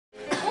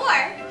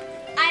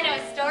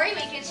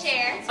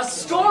A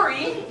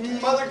story?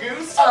 Mother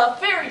Goose? A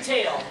fairy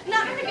tale.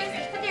 Not Mother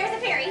Goose, but there's a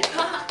fairy.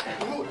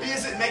 Ooh,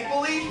 is it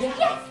make-believe?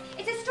 Yes,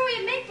 it's a story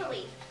of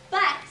make-believe,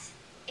 but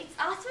it's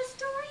also a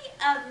story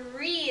of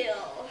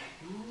real.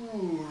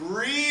 Ooh,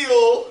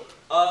 real?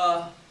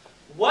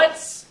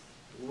 What's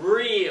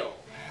real?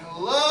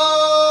 Hello?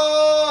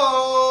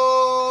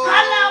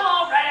 Hello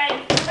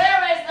already! Who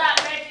is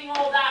that making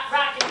all that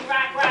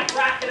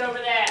racket over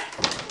there?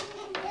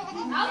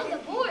 How's the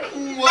boy?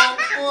 Well,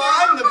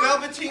 I'm the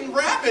Velveteen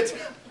Rabbit.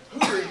 Who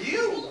are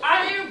you?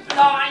 Are you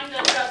blind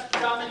and just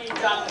drummity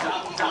dum?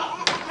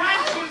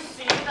 Can't you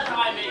see that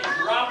I'm a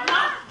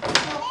drummer?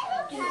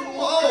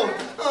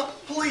 Oh,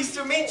 pleased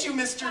to meet you,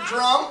 Mr.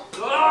 Drum.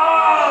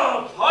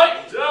 Ah,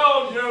 pipe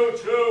down, you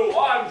two.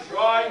 I'm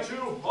trying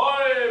to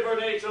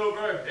hibernate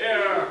over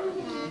here.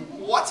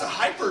 What's a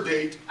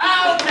hyperdate?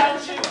 Oh,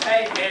 don't you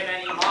pay him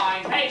any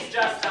mind. He's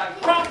just a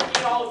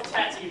grumpy old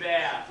teddy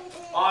bear.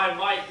 I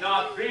might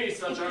not be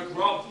such a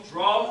grump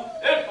drum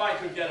if I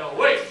could get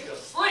awake to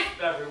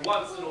sleep every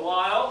once in a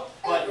while.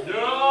 But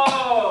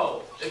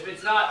no, if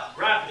it's not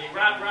rappity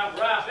rap,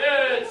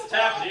 it's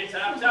tappity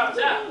tap,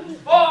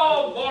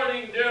 all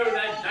morning, noon,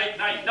 and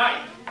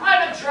night.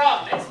 I'm a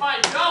drum. It's my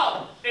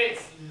job.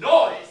 It's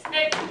noise.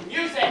 It's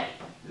music.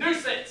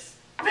 Nuisance.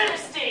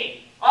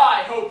 Philistine.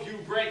 I hope you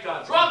break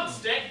a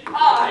drumstick.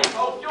 I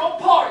hope your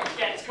porridge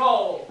gets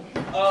cold.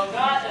 Oh,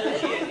 not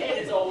again.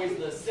 It is always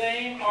the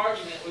same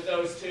argument with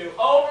those two,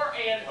 over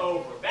and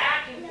over,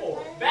 back and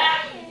forth.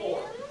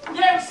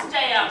 You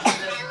stay out of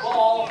this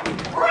ball,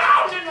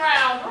 round and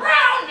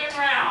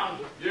round.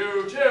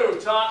 You too,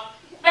 Tot.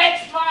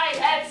 Makes my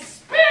head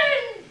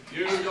spin.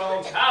 You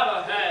don't have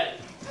a head.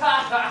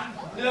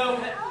 No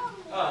head.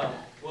 Oh,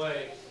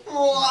 wait.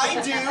 Well,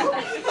 I do.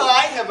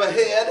 I have a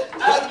head.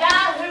 A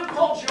guy who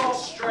pulled your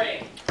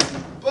string.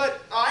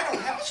 But I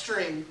don't have a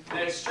string.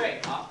 No string,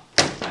 huh?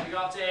 Have you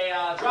got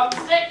a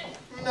drumstick?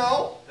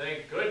 No,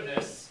 Thank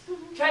goodness.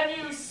 Can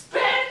you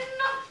spin?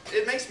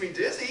 it makes me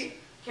dizzy.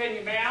 Can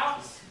you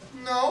mount?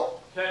 No,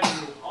 Can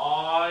you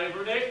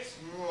hibernate?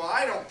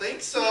 I don't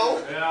think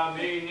so. Yeah,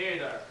 me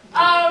neither.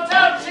 Oh,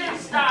 don't you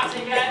start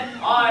again.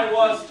 I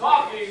was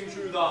talking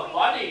to the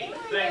bunny.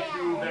 Thank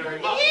you very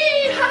much.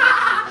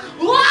 Yee-haw!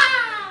 Wah!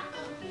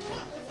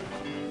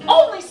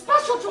 Only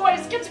special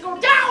toys get to go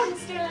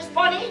downstairs,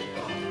 Bunny.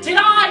 Did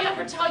I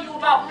ever tell you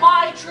about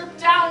my trip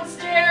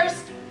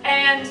downstairs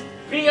and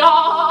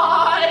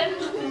beyond?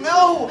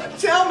 No,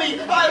 tell me.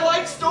 I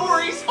like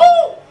stories.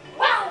 Oh,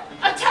 well,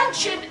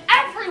 attention,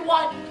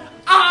 everyone.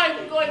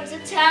 I'm going to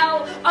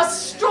tell a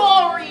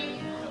story.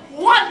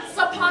 Once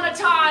upon a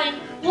time,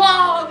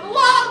 long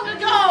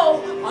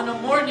ago, on a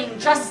morning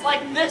just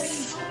like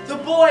this, the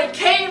boy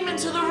came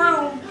into the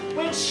room,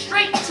 went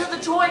straight to the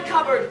toy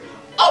cupboard,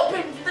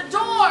 opened the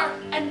door,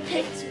 and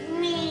picked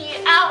me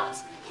out.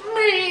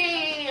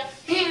 Me!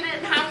 He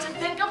didn't have to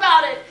think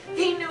about it.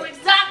 He knew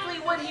exactly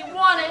what he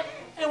wanted,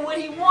 and what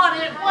he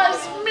wanted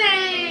was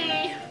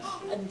me.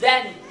 And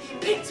then he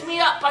picked me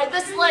up by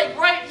this leg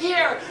right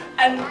here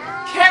and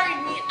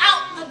carried me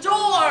out the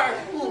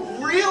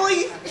door.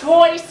 Really?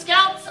 Toy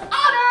Scout's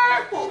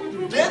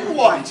honor! Then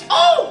what?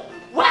 Oh!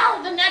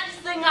 Well, the next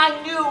thing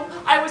I knew,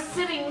 I was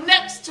sitting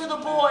next to the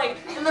boy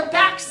in the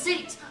back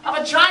seat of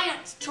a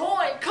giant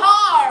toy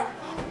car.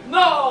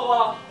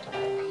 No,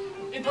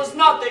 it was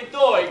not a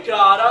toy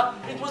car.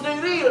 It was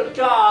a real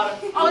car.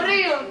 A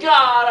real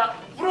car.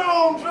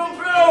 Vroom, vroom,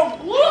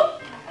 vroom.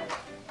 Whoop!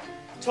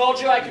 Told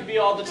you I could be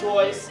all the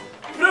toys.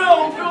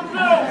 Vroom, vroom,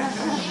 vroom.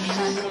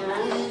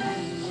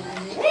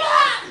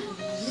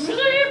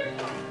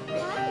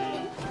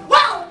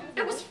 Well,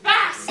 it was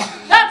fast.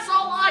 That's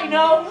all I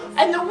know.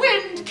 And the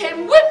wind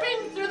came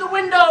whipping through the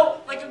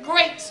window like a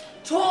great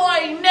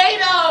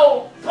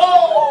toy-nado.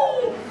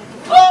 Oh!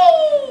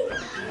 Oh!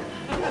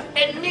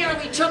 It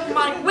nearly took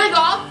my wig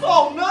off.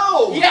 Oh,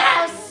 no.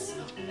 Yes!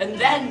 And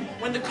then,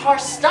 when the car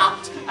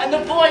stopped and the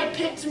boy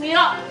picked me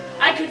up,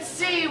 I could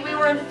see we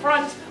were in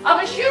front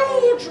of a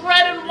huge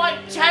red and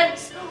white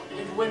tent.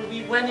 And when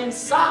we went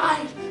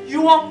inside,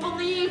 you won't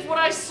believe what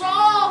I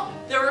saw.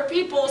 There were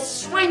people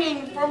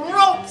swinging from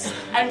ropes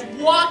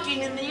and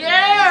walking in the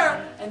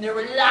air. And there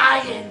were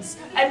lions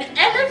and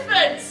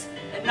elephants.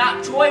 And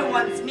not toy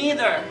ones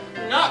neither.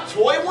 Not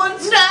toy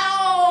ones?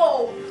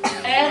 No!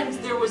 And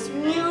there was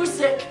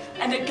music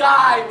and a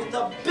guy with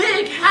a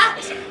big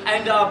hat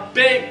and a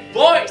big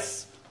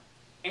voice.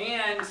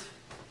 And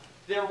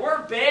there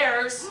were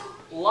bears,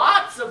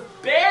 lots of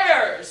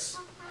bears.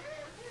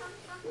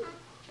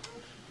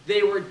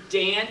 They were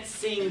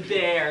dancing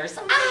bears.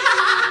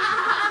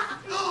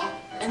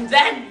 And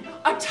then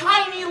a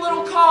tiny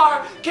little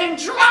car came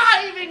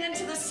driving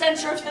into the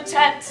center of the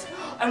tent.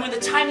 And when the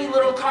tiny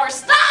little car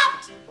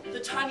stopped, the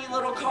tiny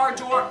little car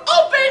door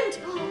opened,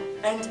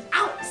 and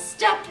out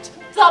stepped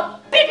the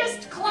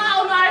biggest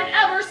clown I'd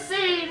ever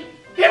seen.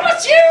 It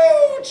was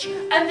huge!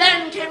 And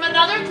then came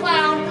another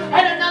clown,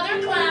 and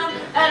another clown,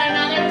 and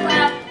another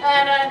clown,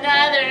 and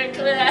another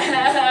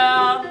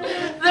clown.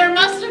 There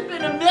must have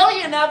been a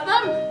million of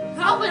them.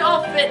 How they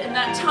all fit in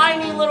that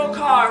tiny little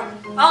car,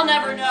 I'll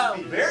never know.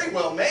 Very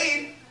well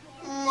made.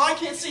 I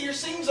can't see your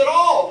seams at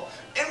all.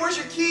 And where's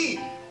your key?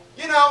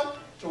 You know,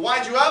 to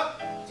wind you up,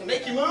 to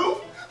make you move?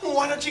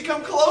 Why don't you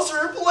come closer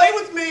and play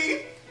with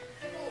me?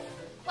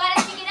 Why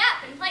don't you get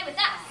up and play with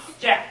us?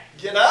 Yeah.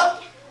 Get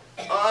up?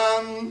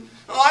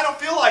 I don't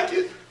feel like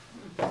it.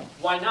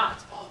 Why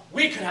not?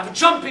 We could have a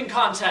jumping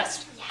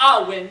contest.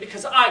 I'll win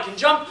because I can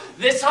jump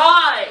this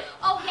high.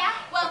 Oh, yeah?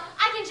 Well,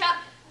 I can jump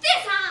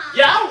this high.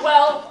 Yeah,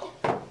 well,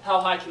 how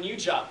high can you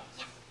jump?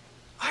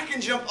 I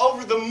can jump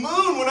over the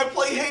moon when I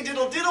play Hey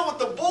Diddle Diddle with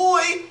the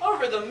boy.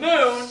 Over the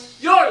moon?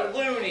 You're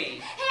loony.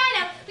 Hey,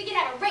 I know. We can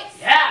have a race.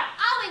 Yeah.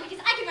 I'll win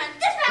because I can run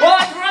this fast. Well,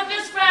 I can run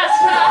this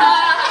fast.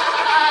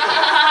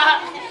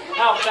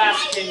 How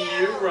fast can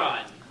you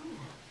run?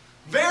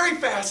 Very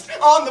fast.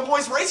 On the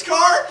boy's race car.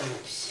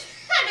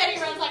 I bet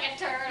he runs like a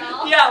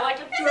turtle. Yeah, like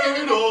a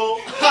turtle.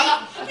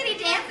 Can he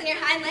dance on your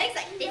hind legs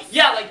like this?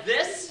 Yeah, like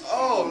this.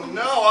 Oh,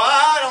 no,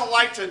 I don't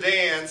like to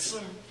dance.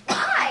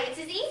 Why? It's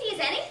as easy as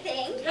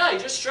anything. Yeah, you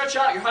just stretch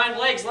out your hind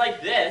legs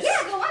like this.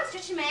 Yeah, go on,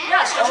 stretch them out.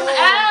 Yeah, stretch them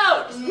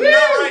out.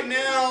 Not right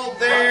now.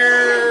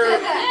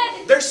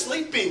 They're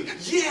sleeping.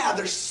 Yeah,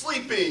 they're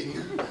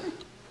sleeping.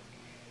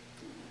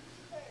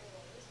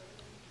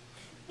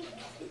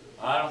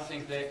 I don't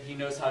think that he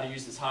knows how to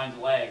use his hind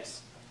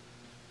legs.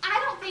 I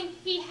don't think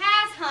he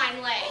has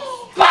hind legs.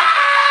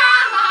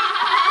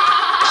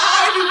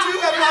 I do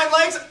have hind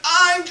legs.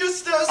 I'm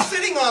just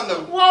sitting on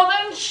them. Well,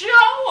 then show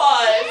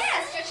us.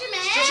 Yeah, stretch them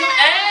out. Stretch them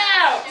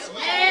out.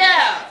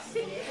 Yeah.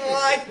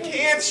 I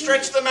can't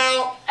stretch them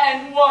out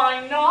And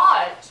why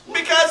not?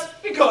 because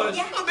Because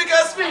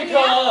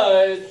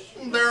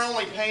they're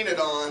only painted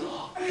on.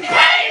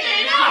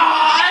 painted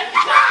on.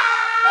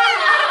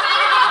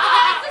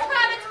 This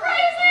rabbit's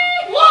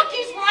crazy. Look,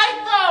 he's right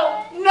though.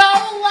 No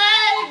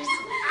legs.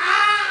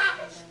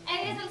 And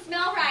it doesn't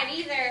smell right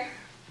either.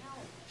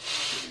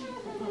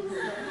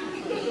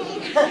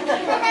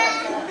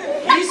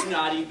 He's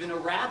not even a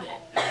rabbit.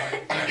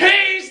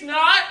 He's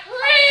not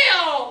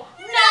real.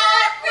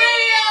 Not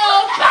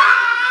real.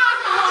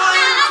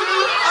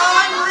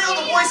 I'm real.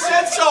 The boy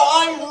said so.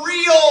 I'm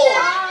real.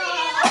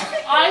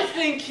 I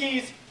think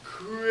he's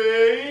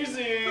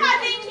crazy. I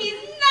think he's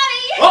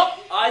nutty. Oh,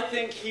 I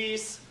think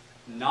he's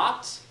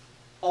not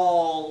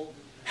all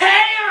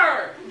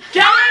hair.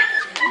 Get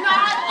it?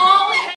 Not all hair.